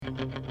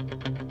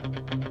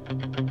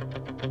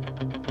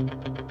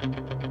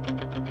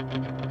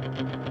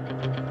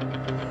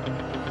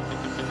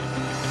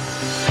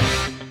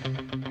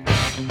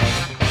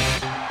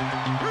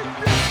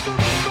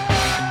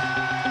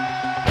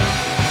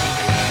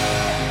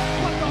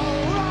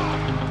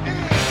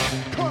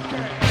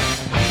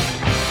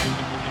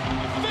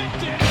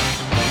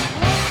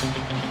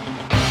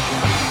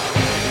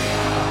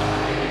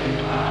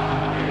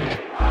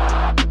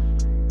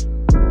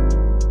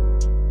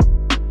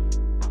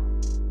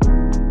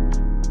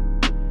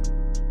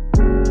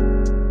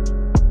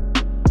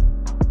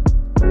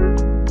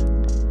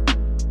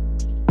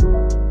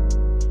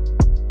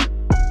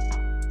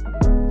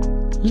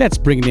Let's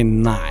bring it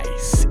in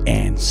nice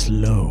and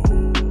slow.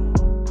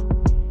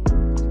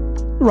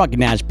 Rocky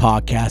Nash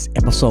Podcast,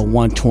 episode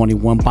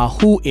 121. By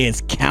who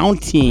is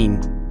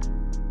counting?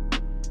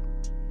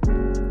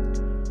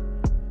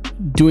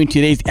 Doing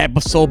today's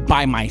episode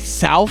by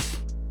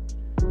myself.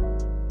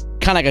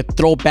 Kind of like a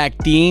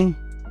throwback theme,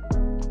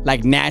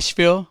 like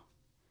Nashville.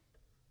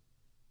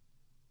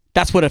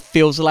 That's what it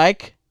feels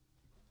like.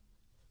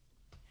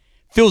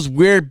 Feels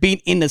weird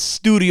being in the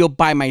studio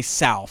by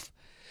myself,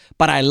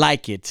 but I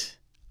like it.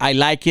 I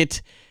like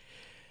it.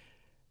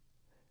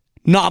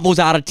 Novel's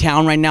out of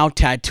town right now,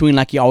 tattooing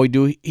like he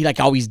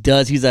always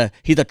does. He's a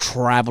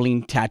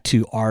traveling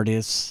tattoo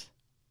artist.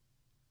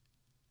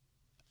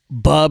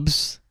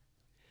 Bubs,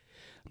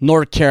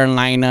 North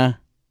Carolina.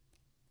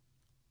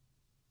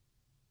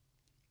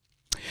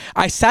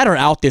 I sat her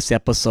out this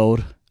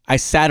episode. I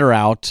sat her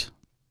out.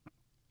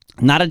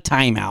 Not a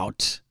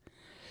timeout.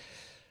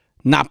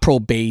 Not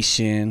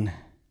probation.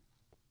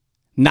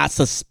 Not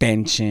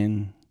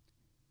suspension.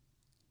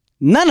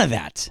 None of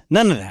that.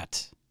 None of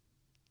that.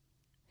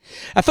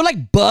 I feel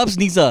like Bubs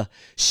needs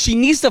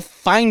to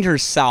find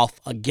herself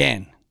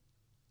again.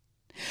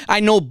 I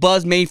know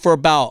Bubs made for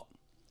about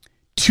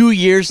 2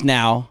 years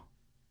now.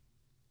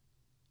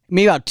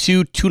 Maybe about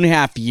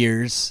 2.5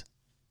 years.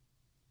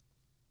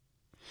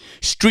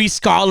 Street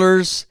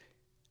Scholars,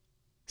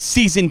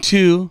 Season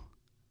 2,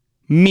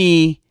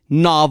 me,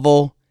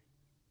 Novel,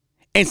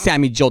 and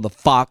Sammy Joe the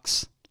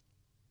Fox.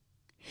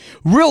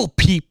 Real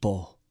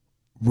people,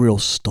 real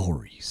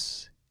stories.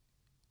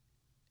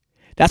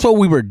 That's what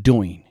we were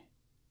doing.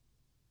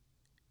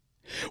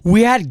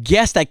 We had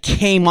guests that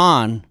came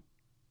on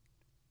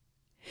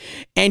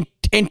and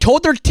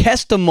told their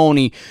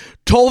testimony,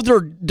 told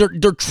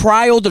their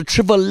trials, their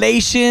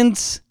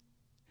tribulations,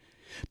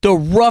 the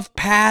rough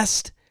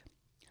past,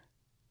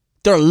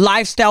 their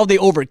lifestyle they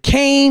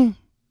overcame.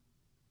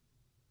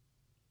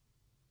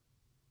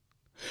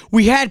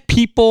 We had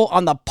people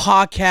on the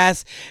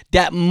podcast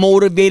that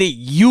motivated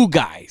you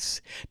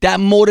guys, that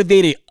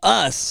motivated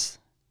us.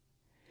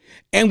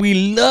 And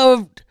we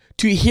loved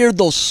to hear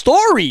those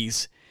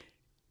stories.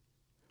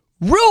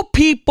 Real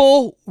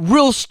people,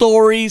 real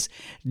stories.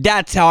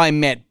 That's how I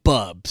met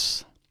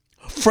Bubs.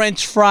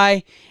 French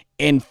fry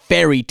and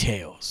fairy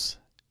tales.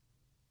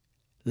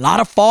 A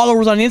lot of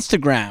followers on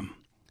Instagram.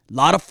 A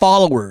lot of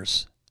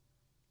followers.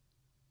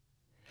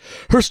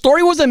 Her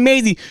story was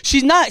amazing.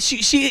 She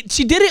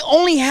didn't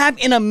only have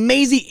an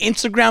amazing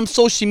Instagram,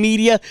 social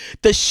media,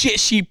 the shit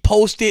she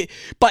posted,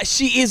 but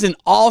she is an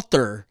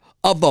author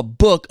of a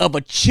book, of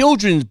a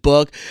children's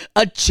book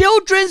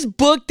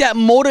that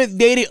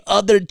motivated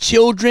other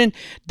children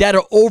that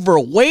are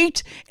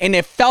overweight and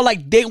it felt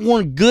like they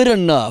weren't good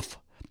enough.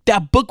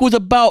 That book was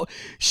about,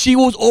 she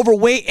was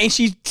overweight and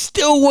she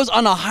still was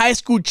on a high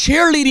school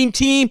cheerleading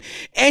team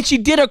and she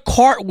did a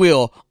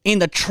cartwheel in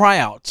the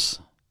tryouts.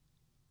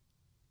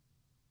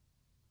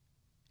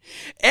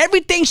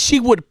 Everything she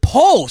would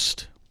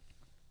post,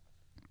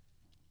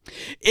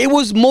 it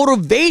was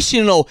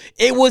motivational.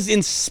 It was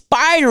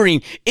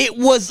inspiring. It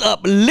was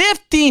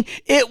uplifting.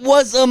 It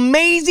was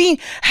amazing.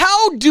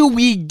 How do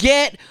we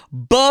get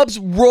Bubs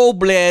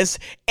Robles,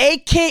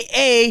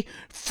 aka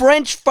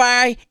French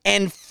Fry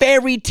and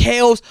Fairy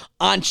Tales,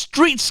 on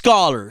Street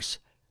Scholars?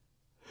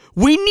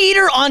 We need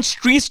her on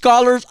Street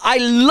Scholars. I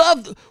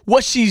love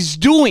what she's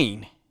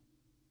doing.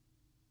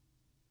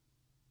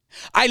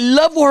 I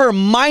love where her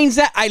mind's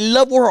at. I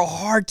love where her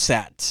heart's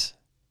at.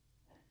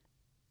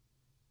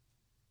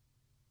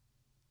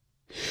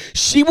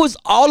 She was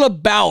all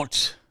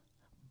about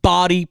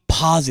body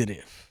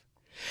positive.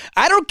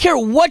 I don't care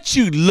what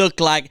you look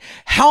like,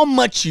 how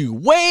much you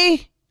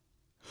weigh,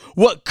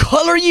 what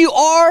color you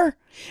are,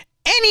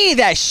 any of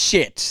that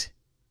shit.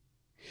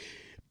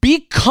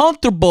 Be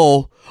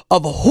comfortable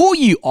of who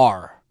you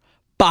are,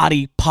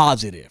 body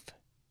positive.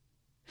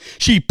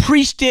 She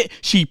preached it,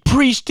 she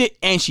preached it,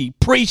 and she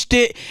preached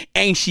it,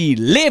 and she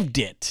lived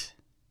it.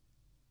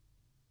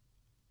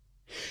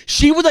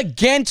 She was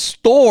against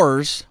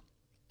stores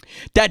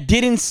that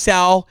didn't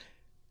sell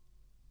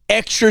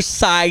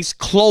exercise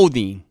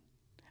clothing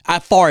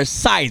as far as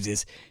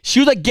sizes. She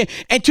was against,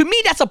 and to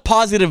me, that's a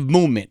positive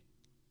movement.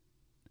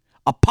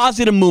 A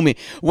positive movement.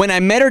 When I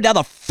met her, that's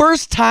the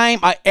first time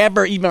I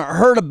ever even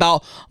heard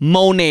about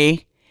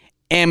Monet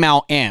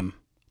MLM.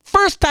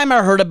 First time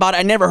I heard about it,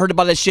 I never heard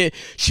about that shit.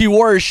 She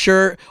wore a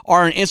shirt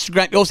or on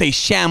Instagram, it will say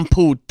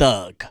Shampoo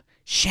Thug.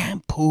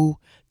 Shampoo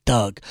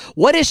Thug.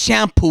 What is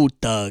Shampoo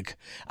Thug?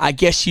 I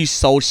guess she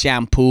sold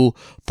shampoo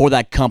for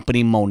that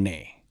company,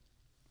 Monet.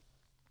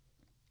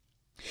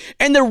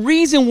 And the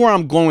reason where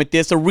I'm going with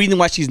this, the reason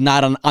why she's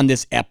not on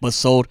this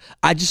episode,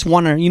 I just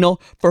want her,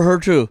 for her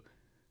to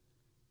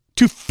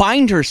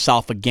find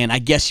herself again, I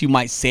guess you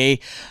might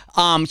say.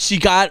 She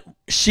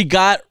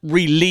got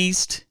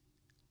released,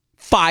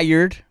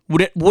 fired,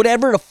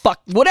 whatever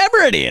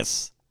it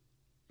is,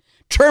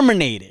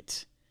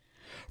 terminated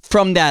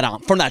from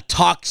that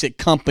toxic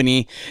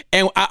company.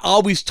 And I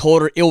always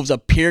told her it was a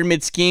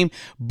pyramid scheme.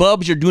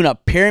 Bubs, you're doing a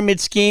pyramid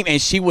scheme.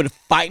 And she would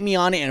fight me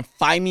on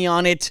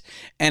it.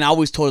 And I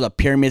always told her the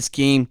pyramid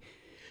scheme.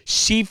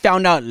 She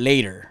found out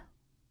later.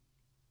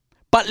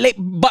 But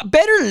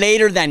better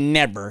later than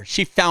never.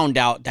 She found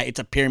out that it's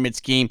a pyramid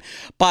scheme.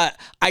 But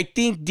I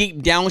think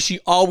deep down she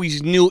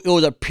always knew it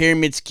was a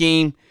pyramid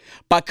scheme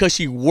because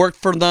she worked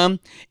for them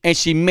and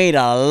she made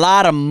a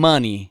lot of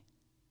money.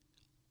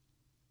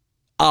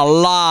 A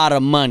lot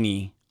of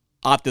money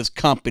off this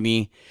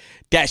company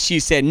that she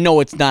said,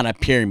 no, it's not a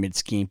pyramid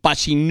scheme. But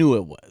she knew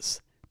it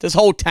was. This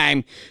whole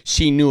time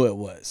she knew it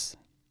was.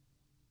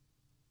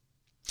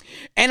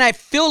 And I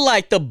feel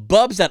like the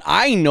Bubs that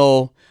I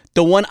know,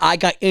 the one I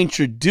got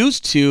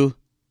introduced to,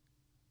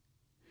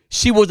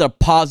 she was a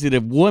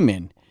positive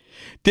woman.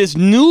 This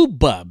new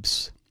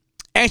Bubs,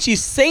 and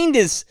she's saying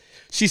this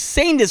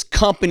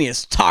company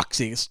is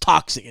toxic. It's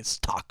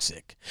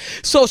toxic.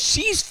 So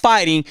she's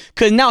fighting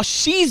because now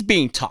she's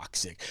being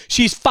toxic.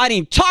 She's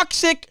fighting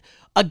toxic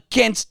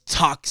against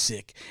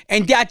toxic.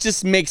 And that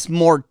just makes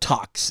more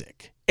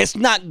toxic. It's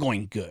not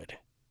going good.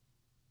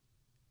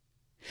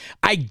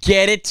 I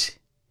get it.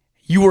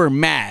 You were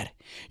mad.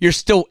 You're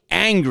still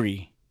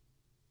angry.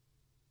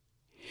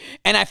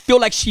 And I feel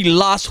like she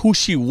lost who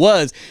she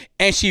was,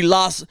 and she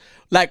lost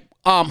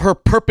her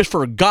purpose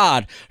for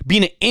God,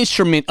 being an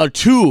instrument, a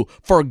tool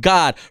for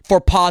God, for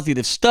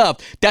positive stuff.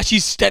 That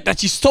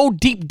she's so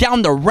deep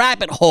down the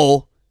rabbit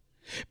hole,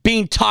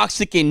 being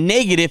toxic and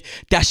negative,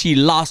 that she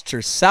lost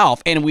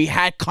herself. And we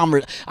had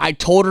I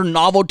told her,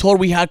 Novel told her,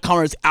 we had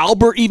conversations.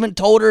 Albert even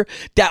told her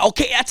that,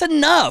 okay, that's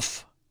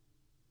enough.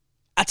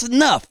 That's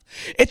enough.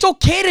 It's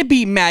okay to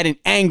be mad and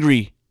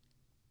angry,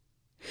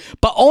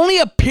 but only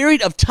a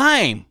period of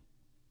time.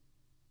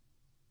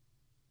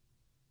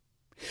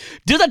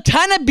 There's a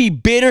time to be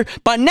bitter,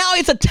 but now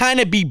it's a time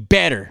to be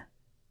better.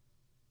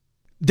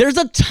 There's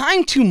a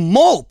time to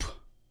mope,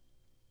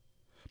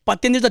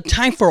 but then there's a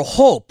time for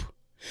hope.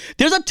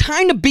 There's a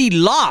time to be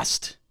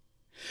lost,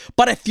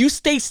 but if you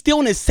stay still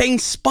in the same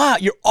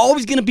spot, you're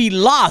always going to be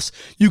lost.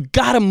 You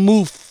got to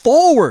move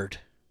forward.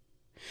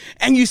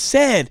 And you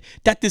said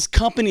that this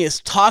company is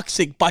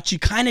toxic, but you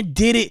kind of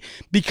did it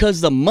because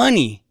of the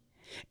money.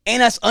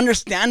 And that's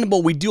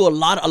understandable. We do a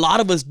lot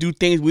of us do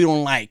things we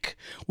don't like.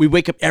 We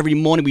wake up every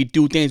morning, we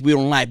do things we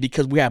don't like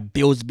because we have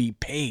bills to be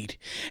paid.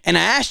 And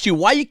I asked you,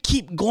 why you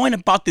keep going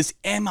about this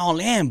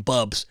MLM,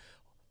 Bubs?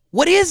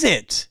 What is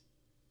it?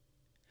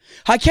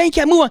 I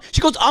can't move on.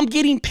 She goes, I'm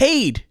getting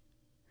paid.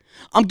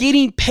 I'm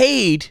getting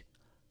paid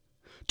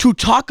to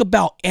talk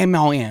about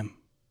MLM.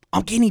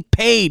 I'm getting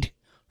paid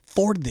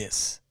for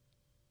this.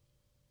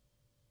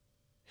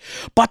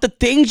 But the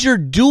things you're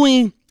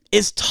doing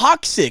is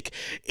toxic.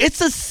 It's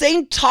the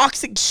same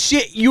toxic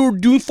shit you were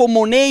doing for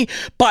Monet,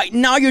 but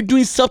now you're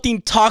doing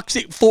something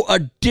toxic for a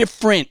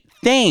different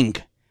thing.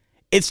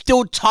 It's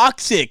still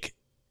toxic.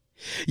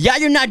 Yeah,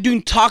 you're not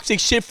doing toxic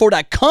shit for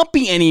that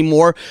company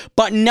anymore,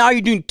 but now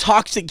you're doing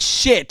toxic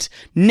shit,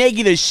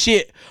 negative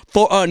shit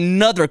for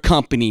another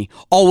company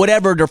or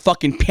whatever they're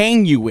fucking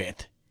paying you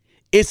with.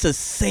 It's the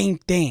same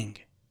thing.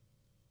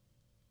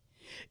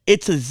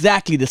 It's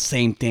exactly the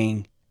same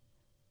thing.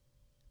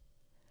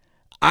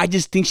 I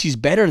just think she's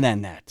better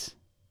than that.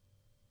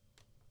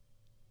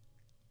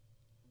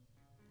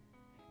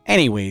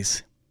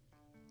 Anyways,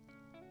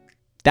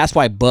 that's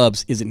why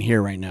Bubs isn't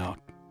here right now.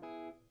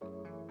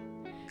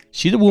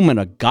 She's a woman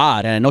of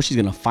God, and I know she's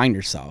going to find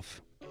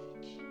herself.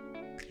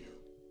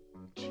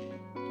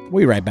 We'll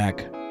be right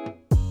back.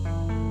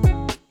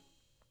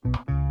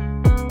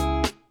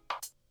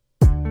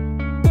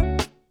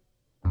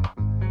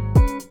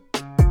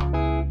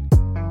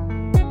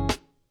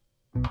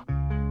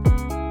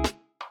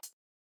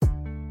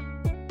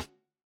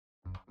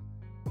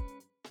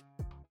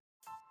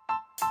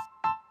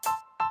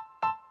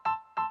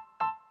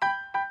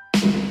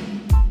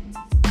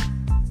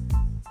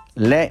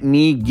 Let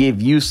me give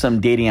you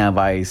some dating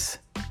advice.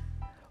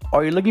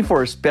 Are you looking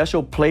for a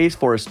special place,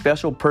 for a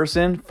special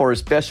person, for a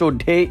special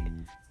date?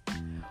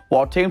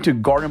 Well, take them to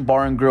Garden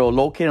Bar and Grill,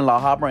 located in La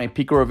Habra and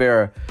Pico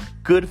Rivera.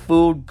 Good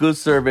food, good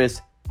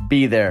service.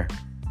 Be there.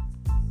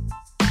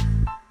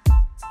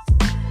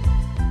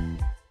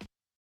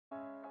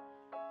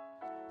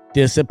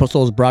 This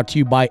episode is brought to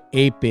you by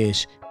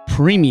Apish,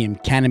 premium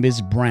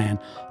cannabis brand.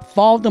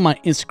 Follow them on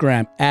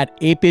Instagram at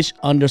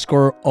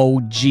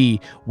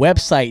apish_OG.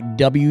 Website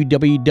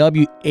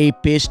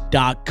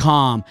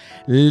www.apish.com.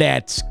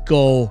 Let's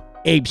go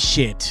ape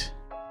shit.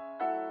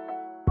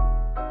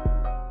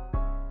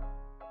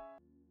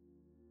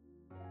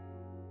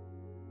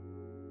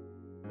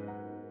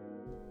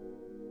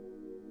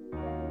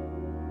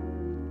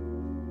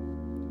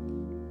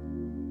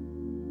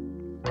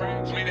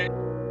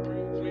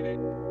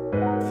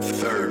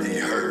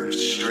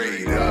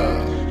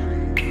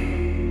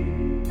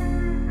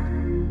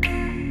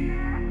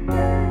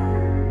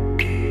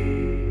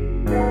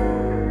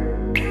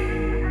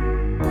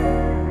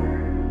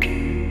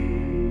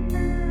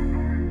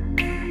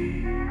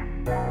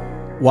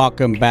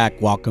 Welcome back.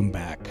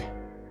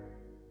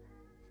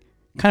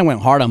 Kind of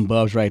went hard on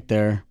Bubs right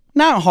there.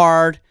 Not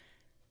hard.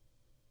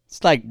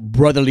 It's like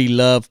brotherly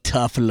love,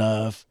 tough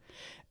love.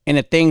 And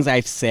the things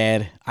I've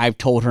said, I've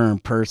told her in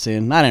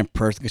person. Not in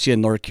person because she's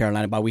in North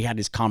Carolina, but we had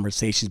these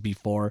conversations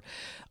before.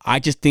 I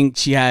just think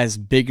she has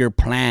bigger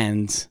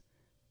plans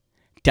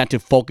than to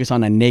focus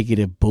on the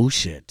negative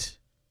bullshit.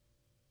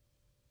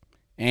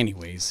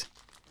 Anyways.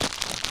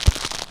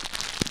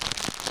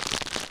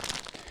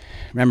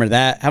 Remember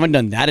that? Haven't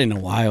done that in a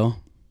while.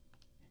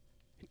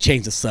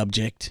 Change the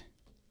subject.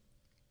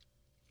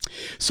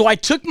 So I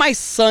took my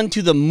son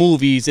to the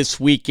movies this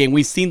weekend.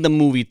 We seen the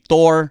movie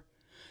Thor.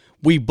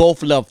 We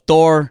both love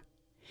Thor.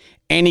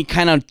 Any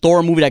kind of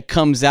Thor movie that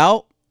comes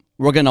out,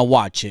 we're going to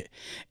watch it.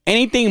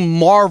 Anything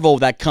Marvel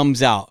that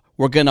comes out,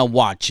 we're going to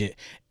watch it.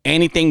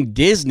 Anything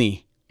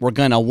Disney, we're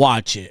going to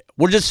watch it.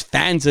 We're just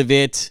fans of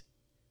it.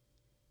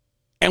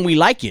 And we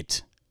like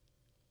it.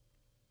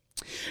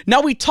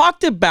 Now, we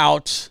talked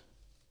about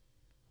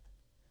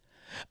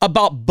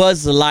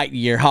Buzz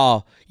Lightyear,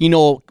 how,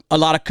 a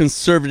lot of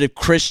conservative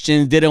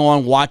Christians didn't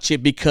want to watch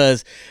it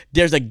because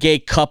there's a gay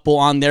couple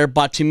on there.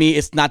 But to me,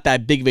 it's not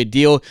that big of a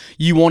deal.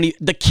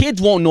 The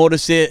kids won't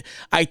notice it.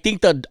 I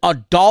think the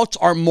adults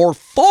are more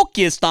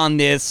focused on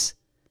this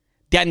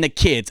than the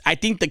kids. I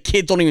think the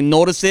kids don't even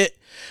notice it.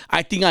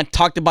 I think I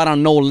talked about it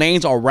on No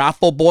Lanes or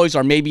Raffle Boys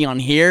or maybe on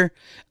here.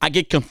 I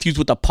get confused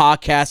with the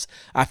podcast.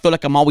 I feel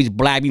like I'm always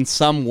blabbing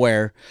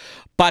somewhere.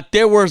 But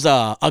there was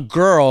a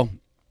girl,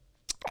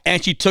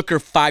 and she took her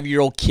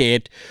 5-year-old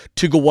kid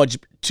to go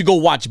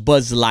watch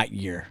Buzz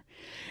Lightyear.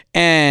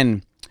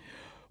 And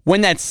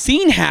when that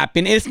scene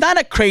happened, it's not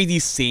a crazy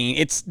scene.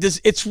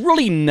 It's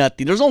really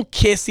nothing. There's no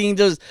kissing.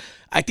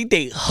 I think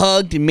they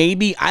hugged,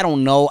 maybe. I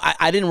don't know.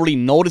 I didn't really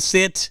notice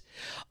it.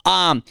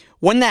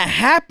 When that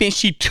happened,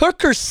 she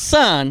took her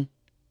son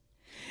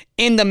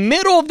in the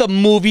middle of the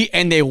movie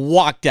and they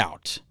walked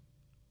out.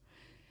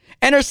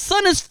 And her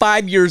son is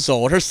 5 years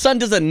old. Her son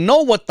doesn't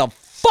know what the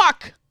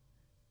fuck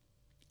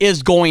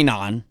is going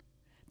on.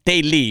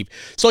 They leave.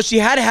 So she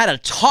had a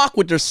talk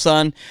with her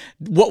son,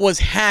 what was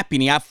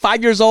happening. At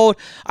 5 years old,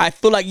 I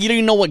feel like you don't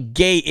even know what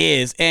gay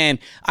is. And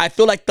I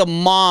feel like the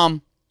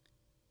mom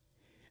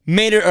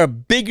made it a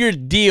bigger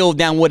deal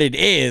than what it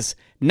is.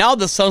 Now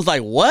the son's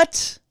like,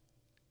 what?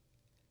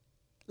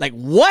 Like,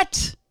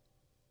 what?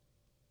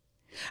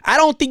 I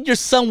don't think your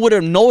son would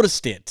have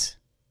noticed it.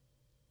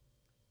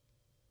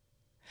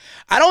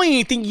 I don't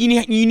even think you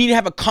need to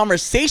have a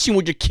conversation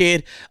with your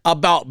kid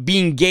about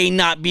being gay,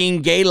 not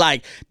being gay.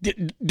 Like,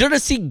 they're to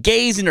see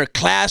gays in their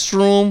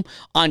classroom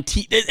on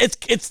TV.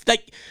 It's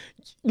like,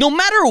 no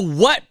matter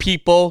what,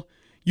 people,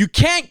 you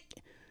can't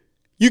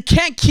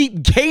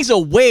keep gays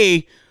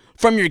away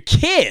from your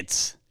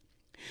kids.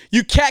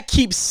 You can't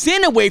keep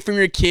sin away from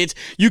your kids.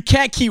 You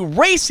can't keep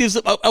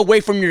racism away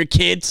from your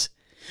kids.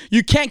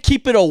 You can't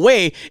keep it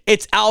away.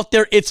 It's out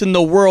there. It's in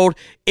the world.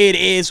 It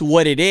is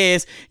what it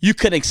is. You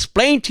can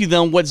explain to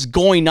them what's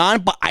going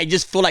on, but I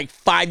just feel like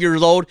 5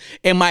 years old,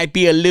 it might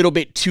be a little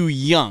bit too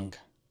young.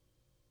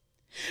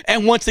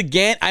 And once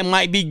again, I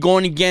might be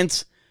going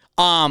against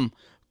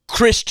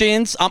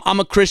Christians.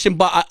 I'm a Christian,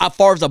 but as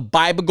far as the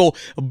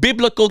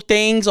biblical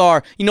things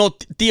or,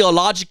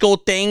 theological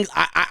things,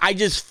 I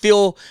just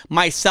feel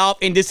myself,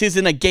 and this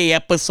isn't a gay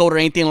episode or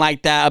anything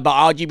like that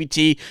about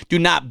LGBT. Do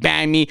not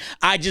ban me.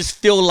 I just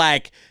feel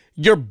like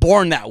you're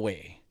born that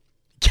way.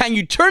 Can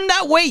you turn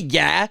that way?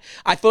 Yeah.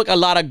 I feel like a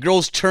lot of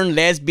girls turn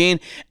lesbian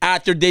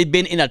after they've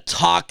been in a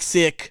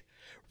toxic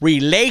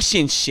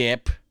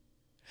relationship,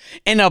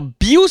 an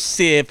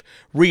abusive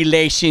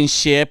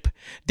relationship,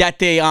 that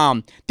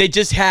they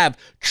just have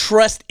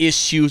trust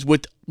issues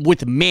with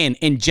men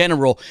in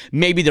general.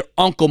 Maybe their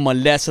uncle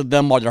molested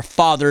them or their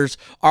fathers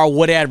or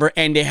whatever,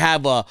 and they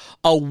have a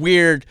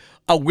weird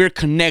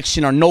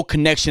connection or no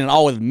connection at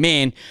all with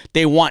men.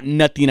 They want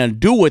nothing to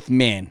do with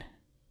men.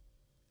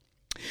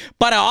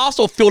 But I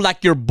also feel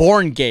like you're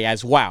born gay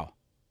as well.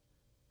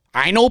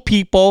 I know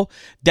people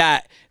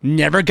that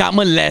never got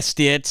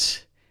molested,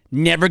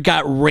 never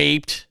got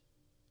raped,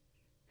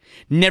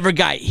 never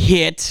got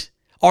hit,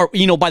 or,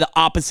 by the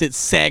opposite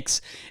sex,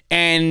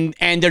 and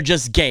they're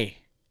just gay.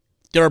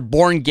 They're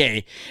born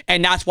gay.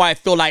 And that's why I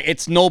feel like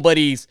it's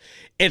nobody's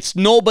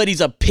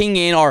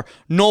opinion or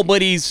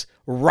nobody's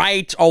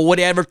right or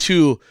whatever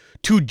to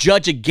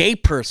judge a gay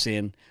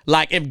person.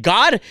 Like,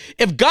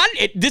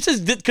 this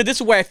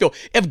is where I feel.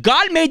 If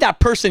God made that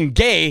person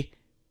gay,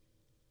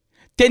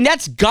 then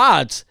that's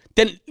God's.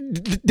 Then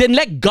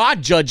let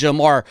God judge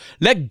them or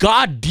let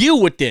God deal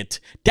with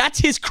it. That's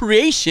his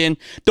creation.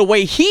 The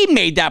way he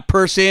made that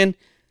person,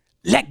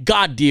 let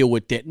God deal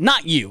with it,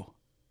 not you.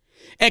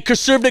 And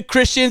conservative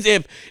Christians,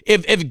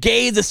 if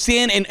gay is a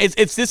sin and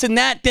it's this and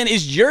that, then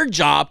it's your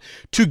job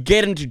to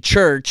get into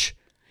church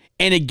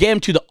and to get them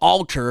to the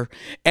altar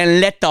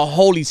and let the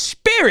Holy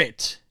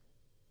Spirit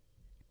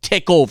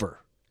take over.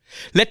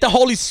 Let the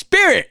Holy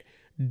Spirit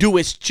do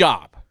its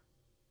job.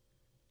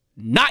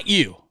 Not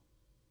you.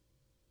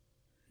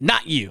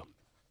 Not you.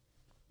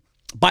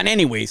 But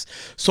anyways,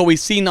 so we've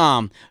seen,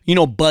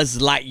 Buzz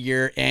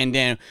Lightyear, and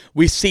then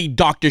we see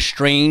Doctor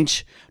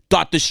Strange.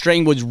 Doctor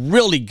Strange was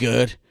really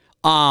good.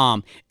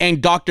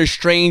 And Doctor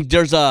Strange,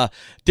 there's a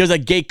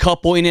gay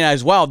couple in it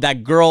as well.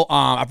 That girl,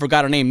 I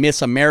forgot her name,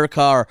 Miss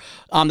America, or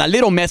that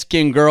little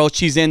Mexican girl.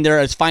 She's in there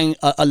as finding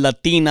a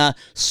Latina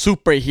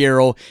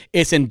superhero.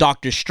 It's in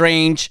Doctor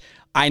Strange.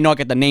 I know I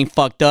got the name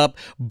fucked up,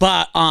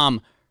 but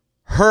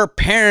her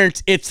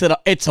parents, it's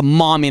a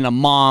mom and a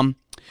mom.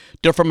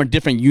 They're from a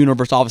different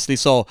universe, obviously.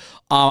 So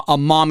a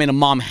mom and a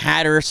mom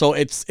had her. So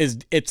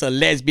it's a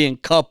lesbian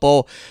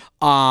couple.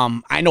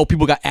 I know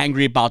people got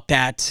angry about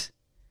that.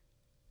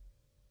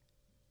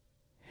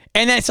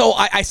 And then so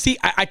I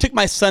took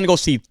my son to go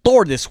see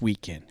Thor this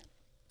weekend.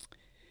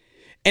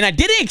 And I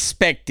didn't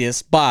expect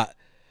this, but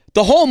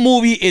the whole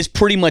movie is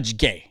pretty much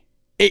gay.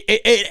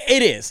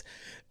 It is.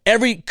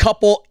 Every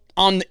couple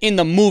in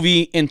the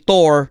movie in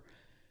Thor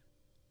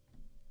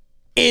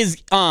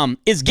is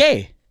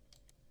gay.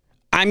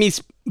 I mean,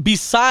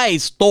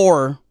 besides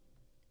Thor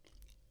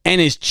and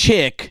his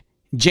chick,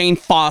 Jane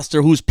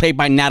Foster, who's played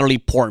by Natalie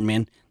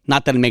Portman,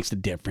 not that it makes a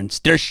difference,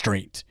 they're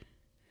straight.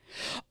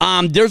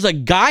 There's a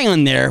guy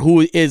on there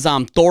who is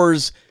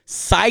Thor's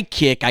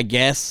sidekick, I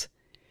guess.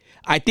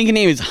 I think his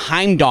name is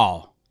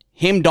Heimdall,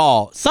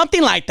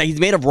 something like that. He's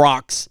made of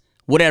rocks,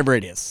 whatever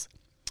it is.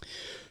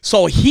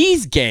 So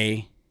he's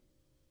gay,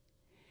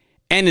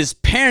 and his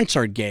parents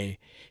are gay.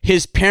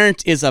 His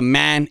parents is a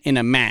man in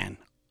a man.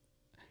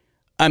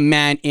 A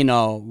man in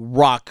a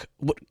rock,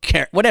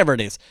 whatever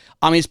it is.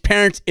 His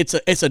parents,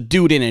 it's a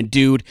dude in a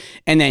dude,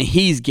 and then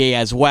he's gay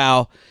as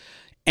well.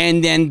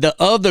 And then the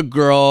other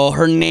girl,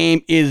 her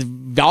name is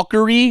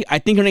Valkyrie. I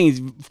think her name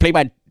is played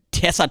by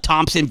Tessa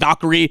Thompson.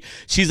 Valkyrie.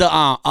 She's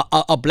a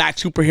black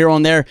superhero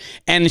in there,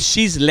 and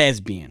she's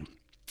lesbian.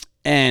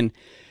 And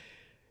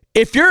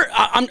if you're,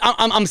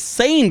 I'm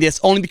saying this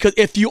only because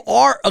if you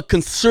are a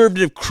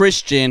conservative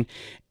Christian,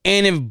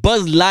 and if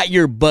Buzz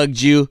Lightyear bugged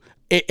you,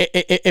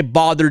 it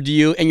bothered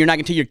you, and you're not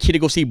gonna take your kid to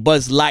go see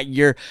Buzz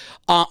Lightyear,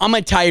 I'm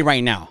gonna tell you right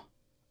now,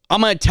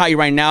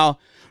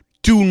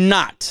 do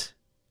not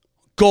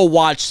go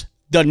watch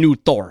the new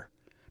Thor.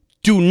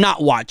 Do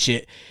not watch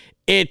it.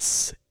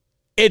 It's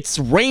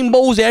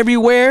rainbows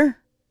everywhere.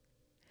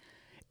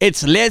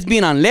 It's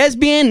lesbian on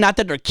lesbian, not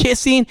that they're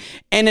kissing,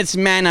 and it's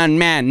man on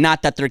man,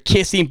 not that they're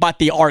kissing, but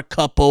they are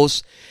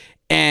couples,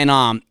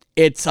 and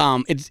it's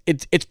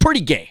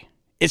pretty gay.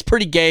 It's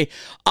pretty gay.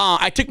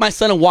 I took my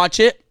son to watch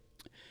it.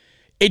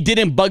 It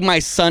didn't bug my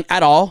son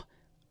at all.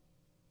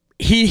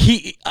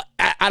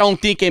 I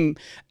don't think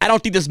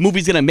this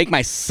movie's gonna make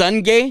my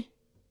son gay.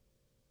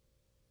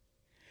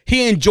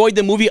 He enjoyed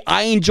the movie.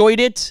 I enjoyed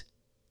it.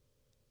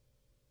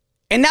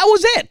 And that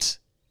was it.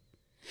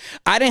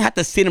 I didn't have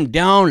to sit him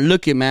down.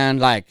 Look at, man,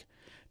 like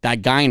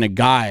that guy and a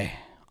guy.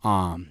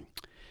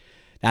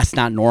 That's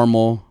not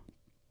normal.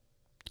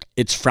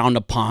 It's frowned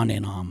upon.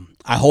 And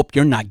I hope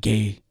you're not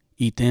gay,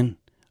 Ethan.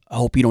 I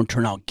hope you don't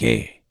turn out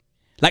gay.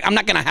 Like, I'm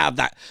not going to have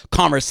that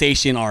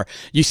conversation. Or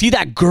you see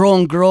that girl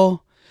and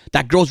girl?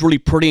 That girl's really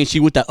pretty and she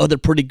with that other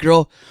pretty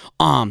girl.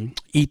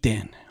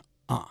 Ethan,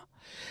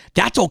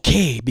 that's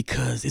okay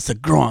because it's a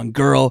girl on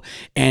girl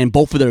and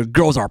both of their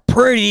girls are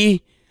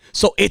pretty.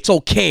 So it's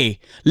okay.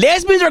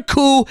 Lesbians are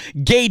cool.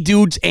 Gay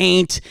dudes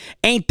ain't.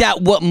 Ain't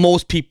that what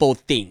most people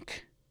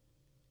think?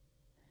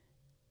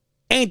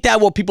 Ain't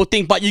that what people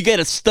think? But you get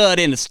a stud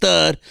and a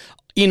stud,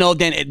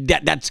 then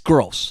that's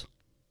gross.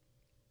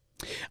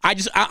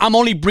 I'm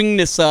only bringing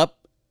this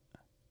up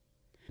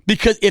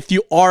because if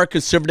you are a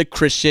conservative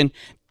Christian,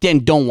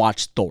 then don't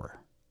watch Thor.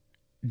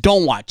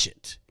 Don't watch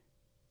it.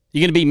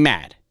 You're going to be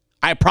mad.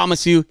 I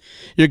promise you,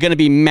 you're going to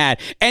be mad.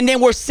 And then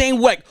we're saying,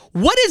 what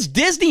is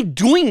Disney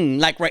doing?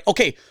 Like, right.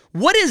 Okay.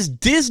 What is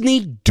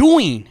Disney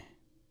doing?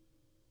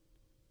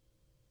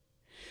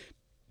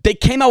 They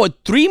came out with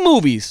 3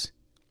 movies.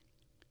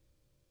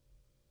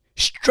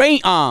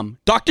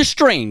 Doctor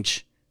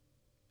Strange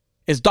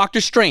is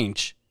Doctor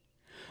Strange.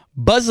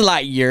 Buzz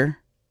Lightyear,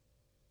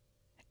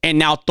 and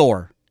now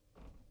Thor.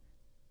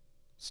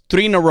 It's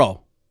 3 in a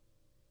row.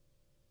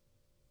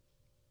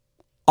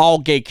 All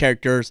gay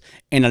characters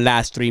in the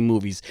last 3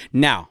 movies.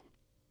 Now,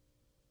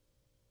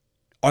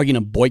 are you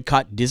going to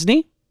boycott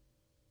Disney?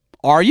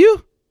 Are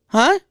you?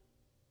 Huh?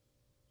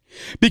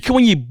 Because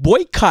when you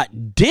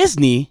boycott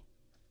Disney,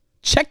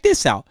 check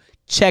this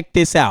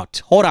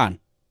out. Hold on.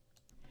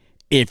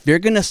 If you're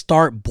going to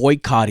start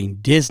boycotting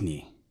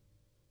Disney,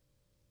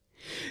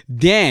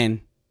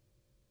 then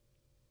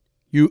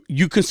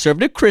you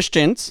conservative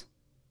Christians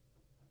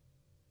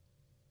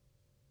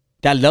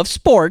that love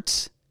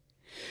sports,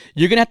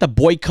 you're going to have to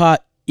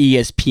boycott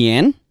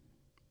ESPN,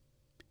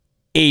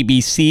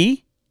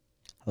 ABC,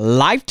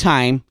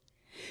 Lifetime,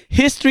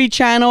 History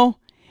Channel,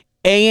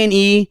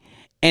 A&E,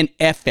 and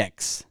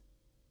FX.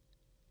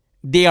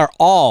 They are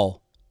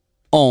all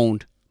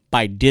owned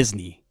by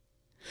Disney.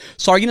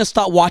 So are you going to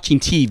stop watching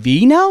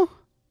TV now?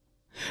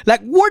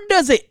 Like, where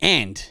does it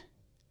end?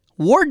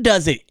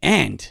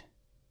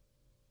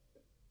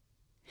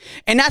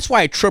 And that's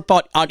why I trip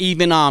out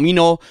even,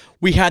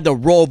 we had the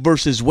Roe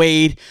versus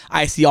Wade.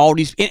 I see all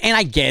these, and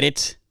I get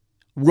it.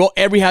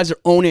 Everybody has their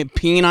own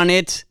opinion on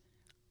it.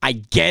 I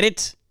get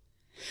it.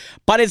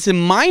 But it's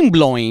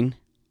mind-blowing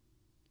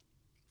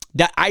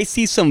that I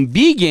see some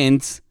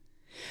vegans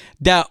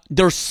that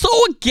they're so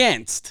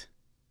against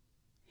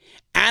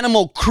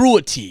animal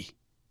cruelty.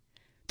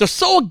 They're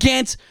so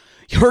against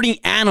hurting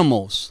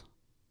animals.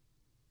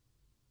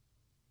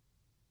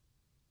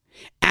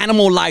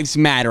 Animal lives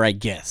matter, I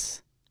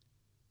guess.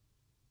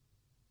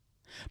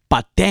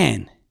 But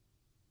then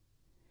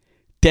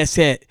they'll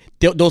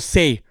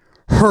say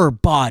her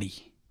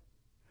body,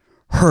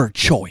 her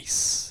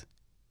choice.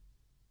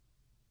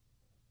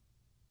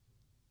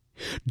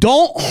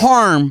 Don't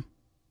harm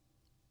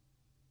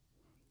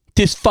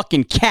this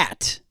fucking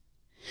cat.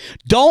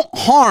 Don't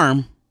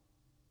harm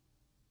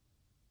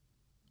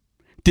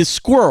this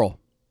squirrel,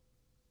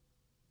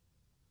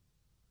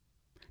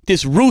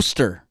 this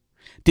rooster,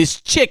 this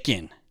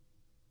chicken,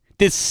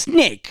 this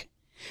snake,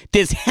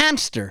 this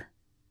hamster.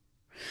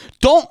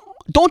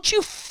 Don't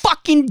you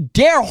fucking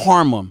dare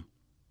harm them.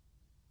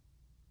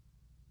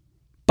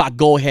 But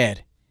go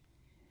ahead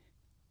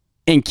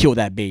and kill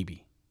that baby.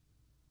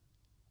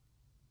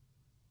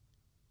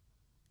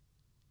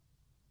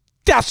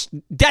 That's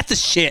the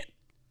shit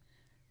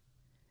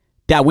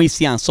that we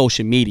see on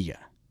social media.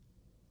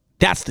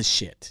 That's the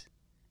shit.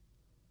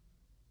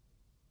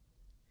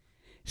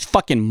 It's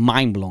fucking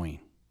mind-blowing.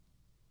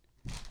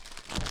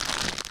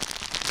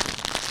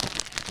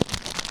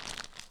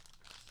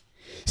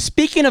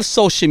 Speaking of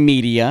social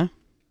media,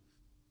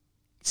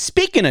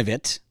 speaking of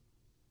it,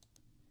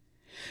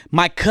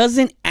 my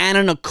cousin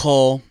Anna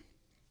Nicole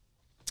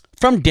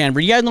from Denver.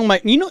 You guys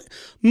know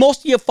most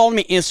of you follow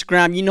me on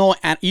Instagram. You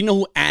know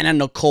who Anna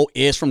Nicole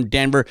is from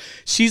Denver.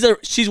 She's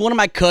one of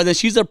my cousins.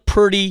 She's a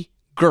pretty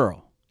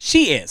girl.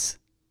 She is.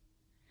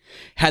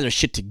 Has her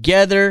shit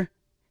together,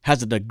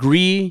 has a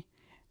degree,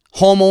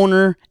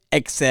 homeowner,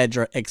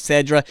 etc.,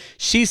 etc.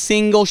 She's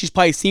single. She's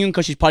probably single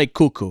because she's probably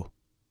cuckoo.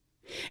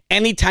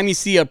 Anytime you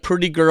see a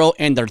pretty girl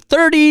in their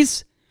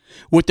 30s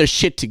with their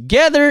shit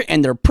together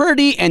and they're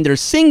pretty and they're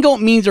single,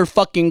 means they're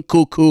fucking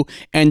cuckoo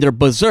and they're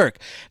berserk.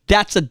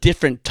 That's a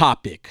different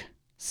topic.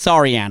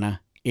 Sorry,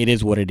 Anna. It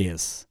is what it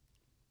is.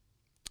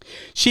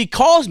 She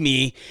calls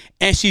me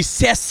and she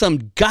says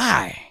some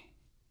guy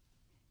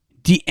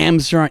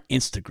DMs her on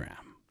Instagram.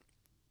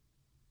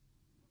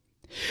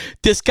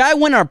 This guy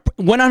went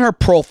on her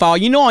profile.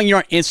 You know, on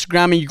your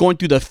Instagram and you're going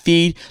through the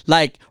feed,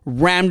 like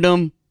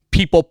random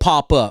people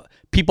pop up.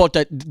 People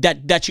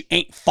that you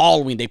ain't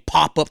following, they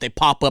pop up.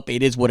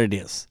 It is what it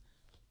is.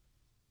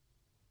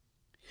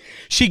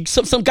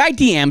 Some guy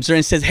DMs her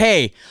and says,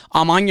 "Hey,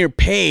 I'm on your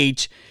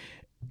page,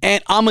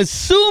 and I'm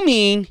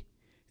assuming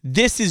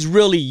this is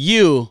really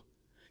you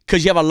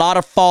because you have a lot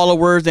of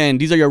followers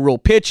and these are your real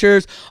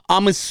pictures.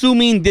 I'm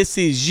assuming this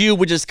is you,"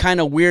 which is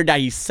kind of weird that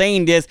he's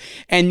saying this.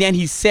 And then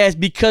he says,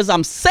 "Because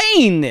I'm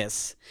saying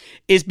this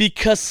is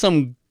because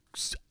some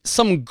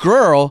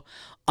girl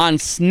on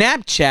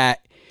Snapchat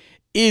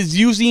is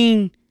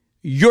using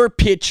your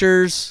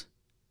pictures.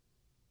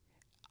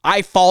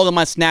 I follow them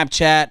on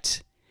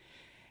Snapchat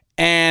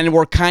and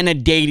we're kind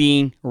of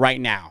dating right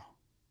now."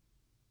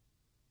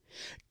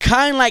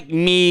 Kind of like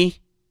me,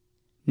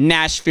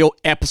 Nashville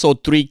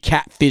episode 3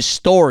 catfish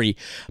story.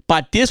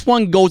 But this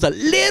one goes a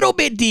little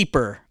bit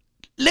deeper.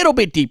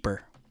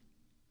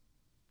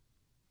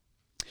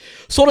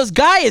 So this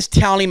guy is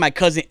telling my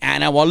cousin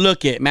Anna, well,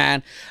 look it,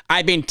 man.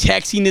 I've been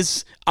texting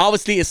this.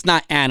 Obviously, it's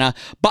not Anna.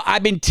 But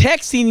I've been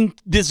texting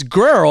this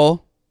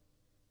girl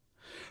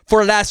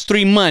for the last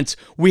 3 months.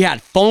 We had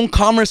phone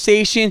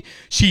conversation.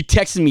 She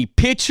texted me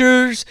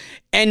pictures.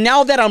 And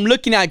now that I'm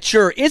looking at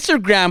your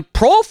Instagram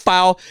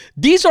profile,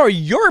 these are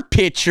your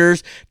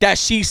pictures that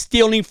she's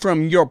stealing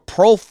from your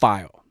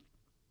profile.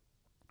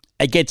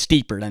 It gets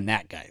deeper than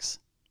that, guys.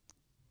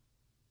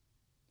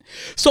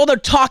 So they're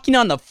talking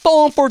on the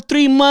phone for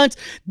 3 months.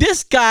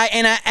 This guy,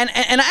 and I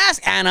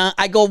asked Anna,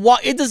 I go,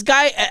 "What is this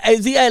guy?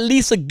 Is he at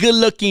least a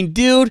good-looking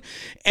dude?"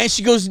 And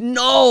she goes,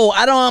 "No,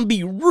 I don't want to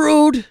be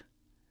rude,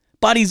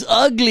 but he's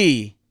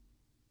ugly."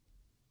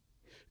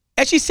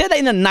 And she said that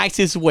in the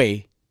nicest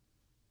way.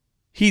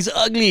 He's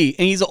ugly,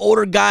 and he's an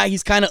older guy.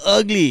 He's kind of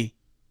ugly.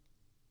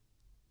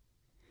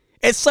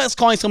 It sucks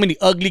calling somebody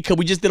ugly because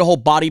we just did a whole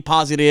body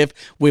positive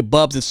with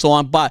Bubs and so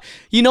on. But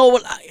you know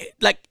what?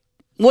 Like,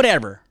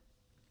 whatever.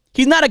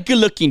 He's not a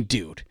good-looking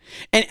dude.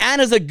 And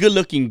Anna's a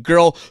good-looking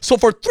girl. So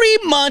for 3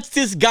 months,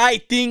 this guy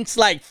thinks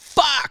like,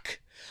 fuck,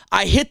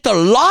 I hit the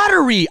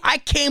lottery. I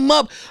came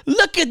up.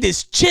 Look at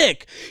this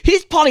chick.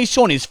 He's probably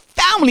showing his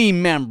family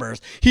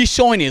members. He's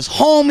showing his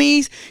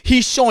homies.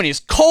 He's showing his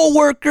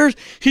co-workers.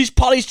 He's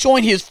probably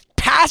showing his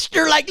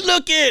pastor. Like,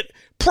 look it.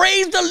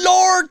 Praise the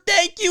Lord.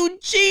 Thank you,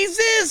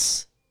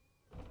 Jesus.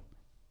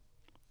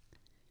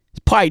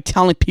 He's probably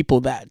telling people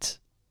that.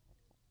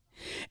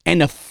 And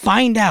to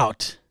find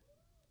out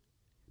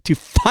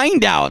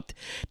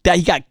that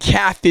he got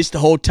catfished the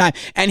whole time.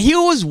 And he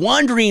was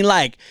wondering,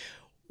 like,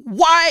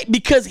 why?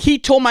 Because he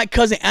told my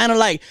cousin Anna,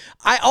 like,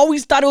 I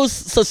always thought it was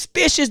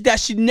suspicious that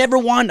she never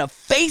wanted to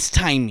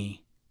FaceTime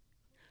me.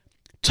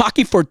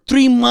 Talking for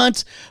 3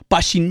 months,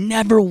 but she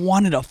never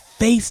wanted to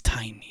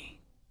FaceTime me.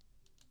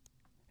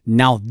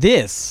 Now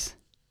this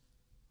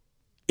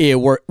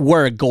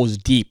where it goes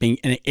deep, and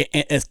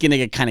it's gonna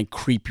get kind of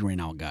creepy right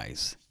now,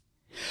 guys.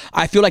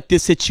 I feel like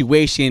this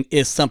situation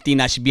is something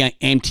that should be on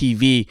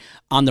MTV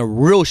on the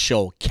real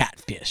show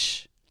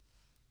Catfish.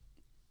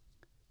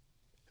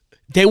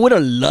 They would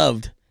have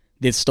loved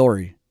this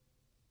story.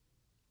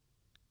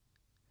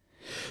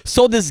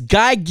 So this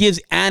guy gives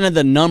Anna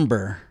the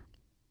number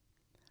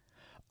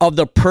of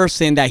the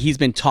person that he's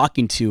been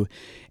talking to.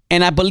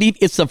 And I believe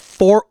it's a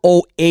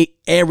 408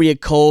 area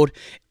code.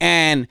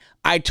 And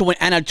when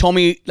Anna told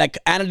me, like,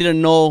 Anna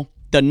didn't know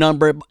the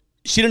number.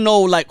 She didn't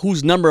know, like,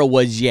 whose number it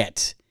was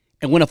yet.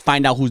 And want to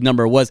find out whose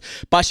number it was.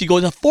 But she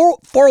goes, a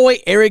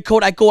 408 area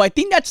code. I go, I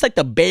think that's like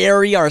the Bay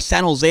Area or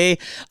San Jose.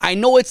 I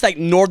know it's like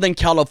Northern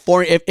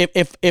California,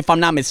 if I'm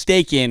not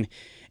mistaken.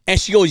 And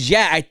she goes,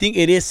 yeah, I think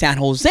it is San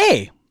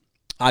Jose.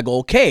 I go,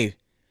 okay.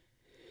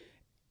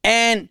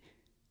 And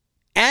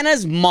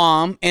Anna's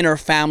mom and her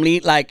family,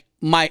 like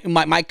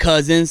my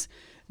cousins,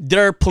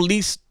 they're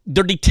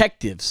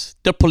detectives,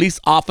 they're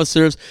police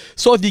officers.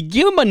 So if you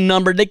give them a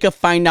number, they could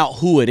find out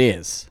who it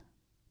is.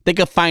 They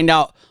could find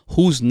out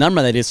whose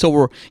number that is.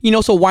 So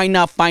so why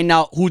not find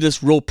out who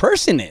this real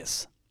person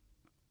is?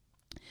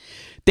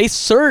 They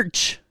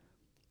search,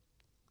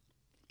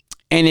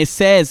 and it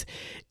says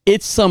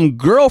it's some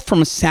girl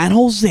from San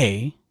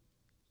Jose.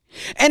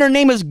 And her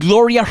name is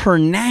Gloria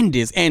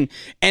Hernandez. And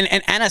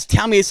Anna's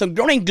telling me it's some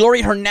girl named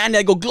Gloria Hernandez.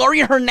 I go,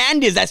 Gloria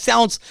Hernandez, that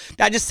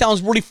just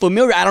sounds really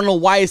familiar. I don't know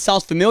why it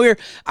sounds familiar.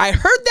 I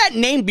heard that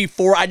name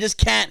before. I just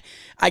can't,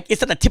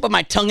 it's at the tip of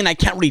my tongue and I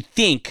can't really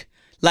think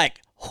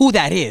like who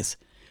that is.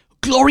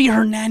 Gloria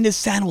Hernandez,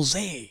 San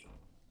Jose.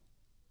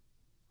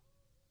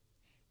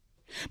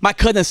 My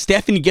cousin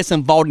Stephanie gets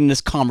involved in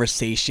this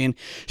conversation.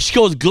 She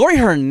goes, Gloria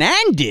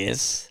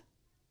Hernandez?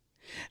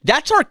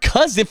 That's our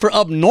cousin from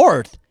up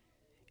north.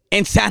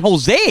 In San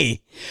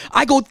Jose.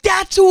 I go,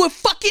 that's who it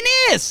fucking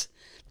is.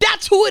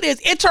 That's who it is.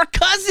 It's our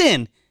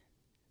cousin.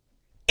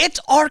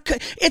 It's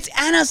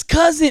Anna's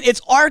cousin.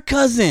 It's our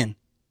cousin.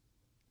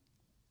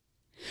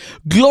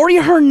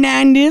 Gloria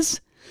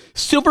Hernandez,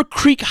 Silver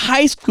Creek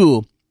High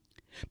School.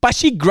 But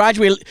she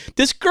graduated.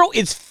 This girl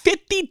is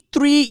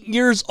 53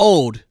 years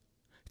old.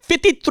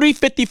 53,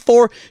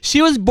 54. She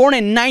was born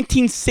in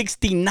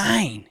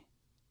 1969.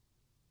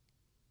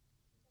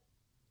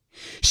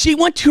 She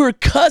went to her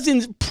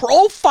cousin's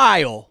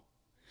profile,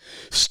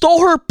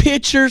 stole her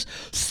pictures,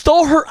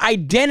 stole her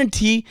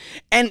identity,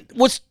 and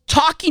was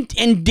talking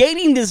and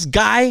dating this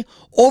guy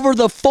over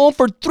the phone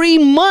for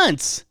 3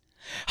 months.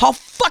 How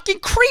fucking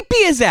creepy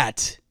is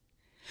that?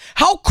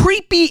 How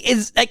creepy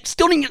is, like,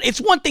 stealing? It's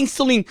one thing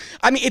stealing.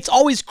 I mean, it's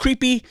always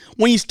creepy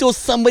when you steal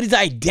somebody's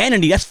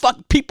identity. That's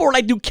people are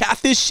like do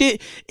catfish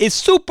shit. It's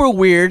super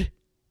weird.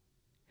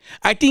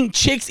 I think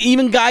chicks,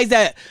 even guys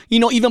that,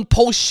 even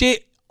post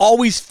shit,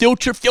 always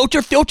filter.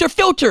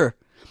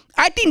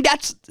 I think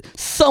that's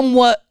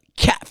somewhat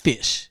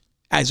catfish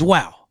as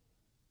well.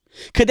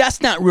 Because that's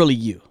not really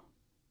you.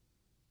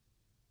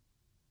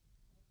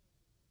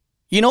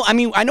 I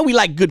mean, I know we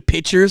like good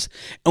pictures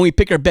and we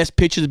pick our best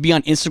pictures to be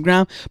on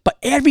Instagram, but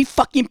every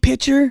fucking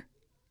picture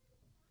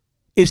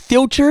is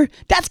filter.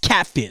 That's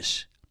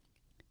catfish.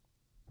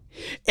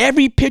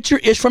 Every picture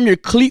is from your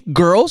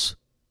girls.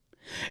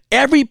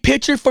 Every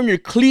picture from your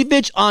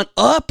cleavage on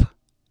up.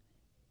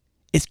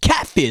 It's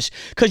catfish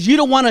because you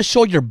don't want to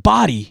show your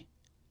body,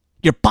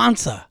 your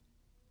panza.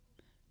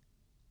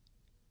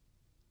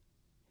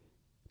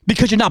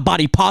 Because you're not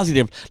body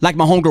positive like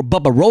my homegirl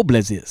Bubba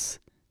Robles is.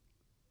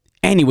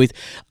 Anyways,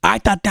 I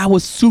thought that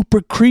was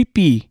super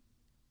creepy.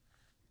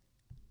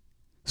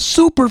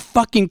 Super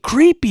fucking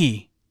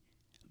creepy.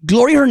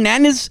 Gloria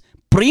Hernandez,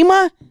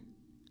 prima?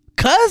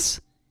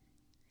 Cuz?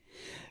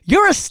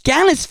 You're a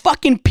scandalous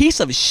fucking piece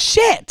of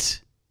shit.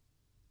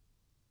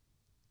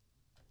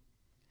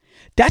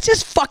 That's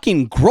just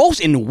fucking gross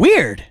and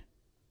weird.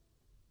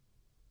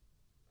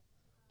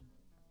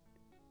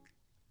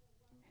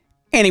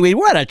 Anyway,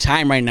 we're out of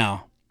time right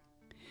now.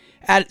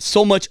 I had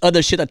so much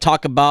other shit to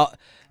talk about,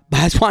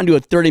 but I just want to do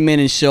a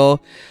 30-minute show.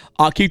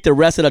 I'll keep the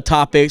rest of the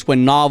topics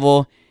when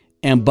Novel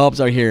and Bubs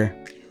are here.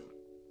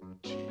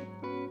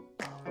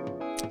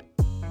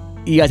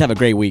 You guys have a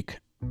great week.